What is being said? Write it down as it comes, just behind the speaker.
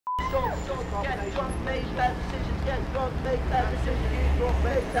Get drunk, make bad decisions. Get drunk, make bad decisions. Get drunk,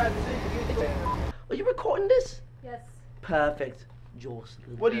 make bad decisions. Are you recording this? Yes. Perfect.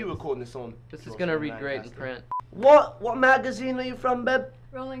 Jocelyn. What are you recording this on? This is gonna read great in print. What magazine are you from, babe?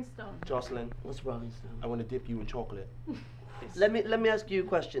 Rolling Stone. Jocelyn, What's Rolling Stone? I want to dip you in chocolate. Let me ask you a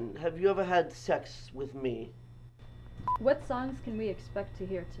question. Have you ever had sex with me? What songs can we expect to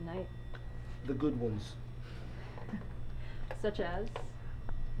hear tonight? The good ones. Such as?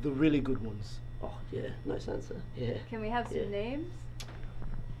 The really good ones. Oh yeah, nice answer. Yeah. Can we have some names?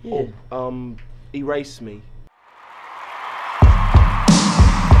 Yeah. Oh, Erase Me.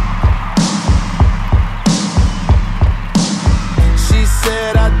 She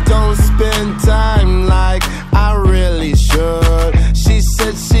said I don't spend time like I really should. She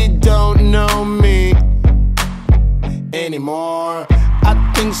said she don't know me anymore. I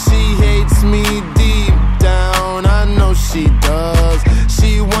think she hates me deep down. I know she does.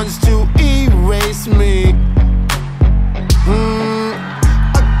 She wants to erase me.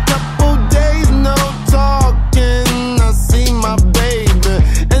 A couple days no talking. I see my baby,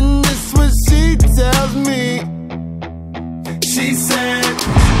 and this what she tells me. She said,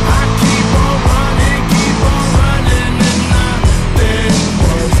 I keep on running, and nothing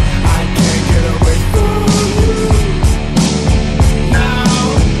works. I can't get away from you. Now,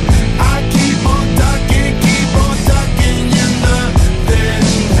 I keep on ducking, you nothing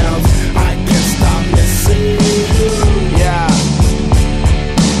helps. I can't stop missing you. Yeah.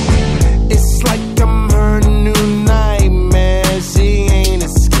 It's like I'm her new nightmare. She ain't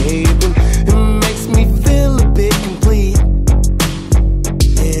escaping. It makes me feel a bit complete.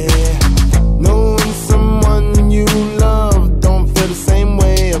 Knowing someone you love don't feel the same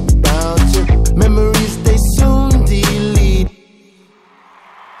way about you. Memories they soon delete.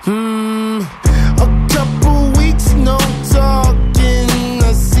 A couple weeks no talking.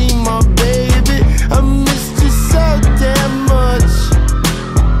 I see my baby, I missed you so damn much.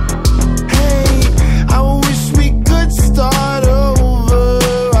 Hey, I wish we could start over.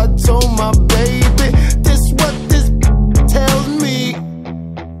 I told my baby, this what this tells me.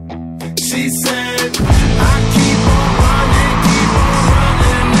 She said, I keep on running,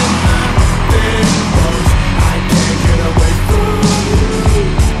 and nothing works. I can't get away from you.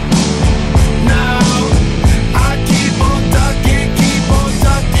 Now, I keep on ducking,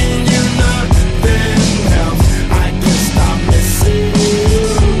 you nothing helps. I can't stop missing you.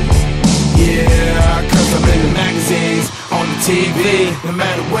 Yeah, 'cause I'm in the magazines, on the TV. No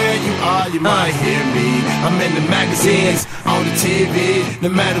matter where you are, you might hear me. I'm in the magazines, on the TV. No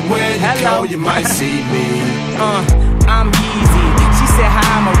matter where you go, you might see me. I'm Yeezy. She said,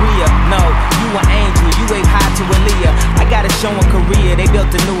 hi, Maria. No, you an angel. You ain't high to Aaliyah. I got a show in Korea. They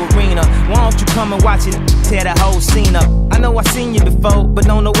built a new arena. Why don't you come and watch it? Tear the whole scene up. I know I seen you before, but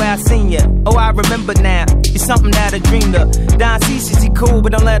don't know where I seen you. Oh, I remember now. You're something that I dreamed of. Don C, she cool,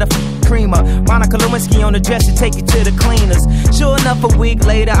 but don't let her cream her. Monica Lewinsky on the dresser, take you to the cleaners. Sure enough, a week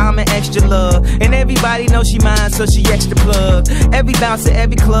later, I'm an extra love. And everybody knows she mine, so she extra plug. Every bounce at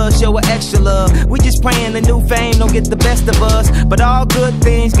every club, show her extra love. We just praying the new fame don't get the best of us. But all good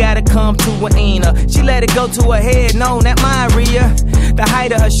things gotta come to an end. She let it go to her head, no, not my Rhea. The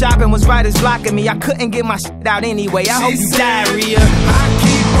height of her shopping was right as blocking me. I couldn't get my shit out anyway. I hope you die, Rhea. I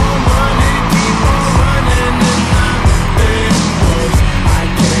keep on running.